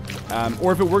Baby.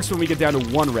 Or if it works when we get down to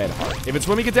 1 red heart. If it's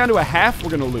when we get down to a half,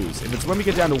 we're going to lose. If it's when we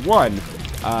get down to 1,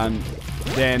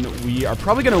 then we are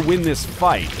probably going to win this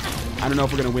fight. I don't know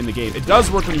if we're going to win the game. It does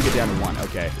work when you get down to 1.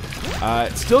 Okay.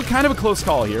 It's still kind of a close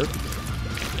call here.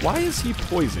 Why is he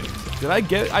poisoned? I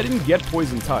didn't get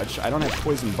poison touch. I don't have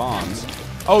poison bombs.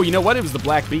 Oh, you know what? It was the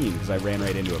black bean because I ran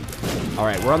right into him. All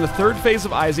right, we're on the 3rd phase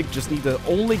of Isaac. Just need to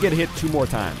only get hit 2 more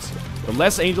times. The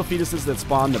less angel fetuses that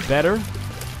spawn, the better.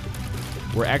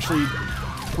 We're actually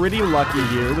pretty lucky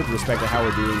here with respect to how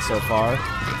we're doing so far.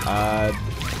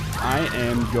 I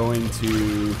am going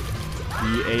to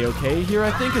be A-okay here,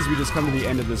 I think, as we just come to the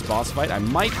end of this boss fight. I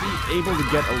might be able to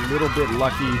get a little bit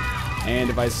lucky, and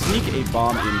if I sneak a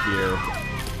bomb in here,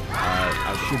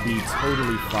 I should be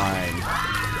totally fine.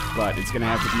 But it's going to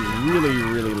have to be really,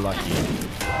 really lucky.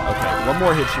 Okay, one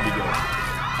more hit should be good.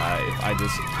 If I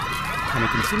just kind of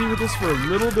continue with this for a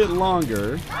little bit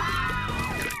longer.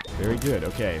 Very good.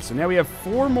 Okay, so now we have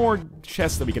 4 more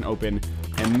chests that we can open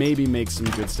and maybe make some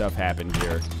good stuff happen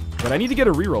here. But I need to get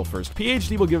a reroll first.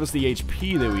 PhD will give us the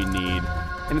HP that we need,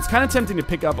 and it's kind of tempting to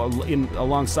pick up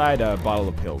alongside a bottle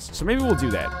of pills. So maybe we'll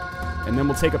do that, and then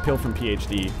we'll take a pill from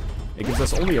PhD. It gives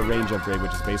us only a range upgrade,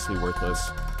 which is basically worthless.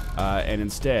 And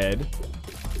instead,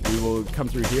 we will come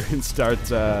through here and start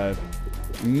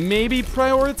maybe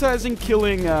prioritizing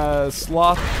killing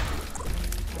Sloth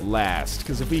last.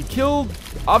 Because if we kill...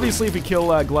 Obviously, if we kill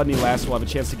Gluttony last, we'll have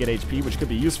a chance to get HP, which could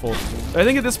be useful. But I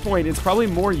think at this point, it's probably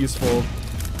more useful...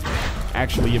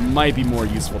 Actually, it might be more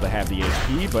useful to have the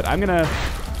HP, but I'm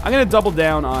gonna double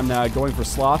down on going for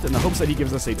Sloth in the hopes that he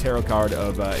gives us a tarot card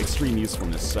of extreme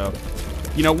usefulness. So,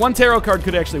 you know, 1 tarot card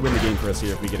could actually win the game for us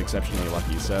here if we get exceptionally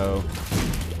lucky. So,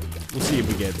 we'll see if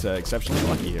we get exceptionally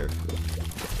lucky here.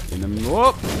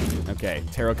 Whoop. Okay,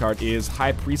 tarot card is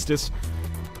High Priestess.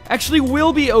 Actually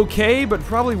will be okay, but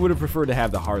probably would have preferred to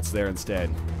have the hearts there instead.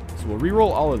 So we'll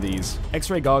reroll all of these.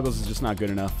 X-ray goggles is just not good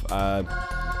enough.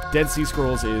 Dead Sea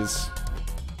Scrolls is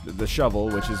the shovel,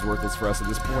 which is worthless for us at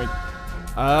this point.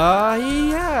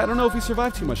 Yeah, I don't know if we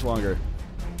survive too much longer.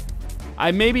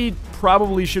 I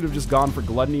probably should have just gone for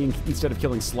Gluttony instead of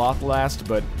killing Sloth last,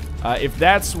 but if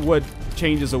that's what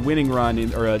changes a winning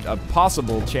run, or a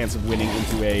possible chance of winning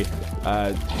into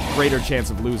a greater chance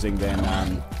of losing, then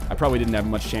I probably didn't have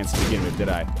much chance to begin with, did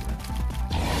I?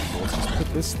 So let's just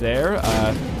put this there.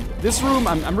 This room,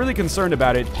 I'm really concerned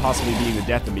about it possibly being the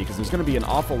death of me, because there's going to be an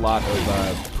awful lot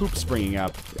of poop springing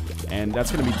up, and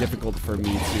that's going to be difficult for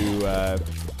me to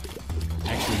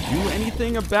actually do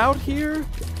anything about here.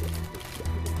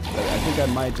 But I think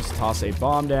I might just toss a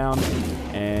bomb down,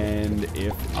 and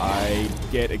if I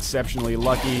get exceptionally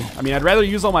lucky... I mean, I'd rather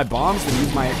use all my bombs than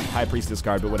use my High Priestess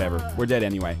card, but whatever. We're dead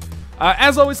anyway.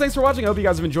 As always, thanks for watching. I hope you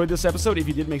guys have enjoyed this episode. If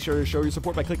you did, make sure to show your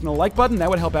support by clicking the like button. That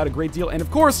would help out a great deal. And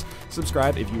of course,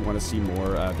 subscribe if you want to see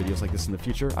more videos like this in the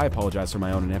future. I apologize for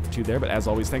my own ineptitude there, but as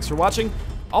always, thanks for watching.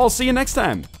 I'll see you next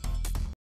time.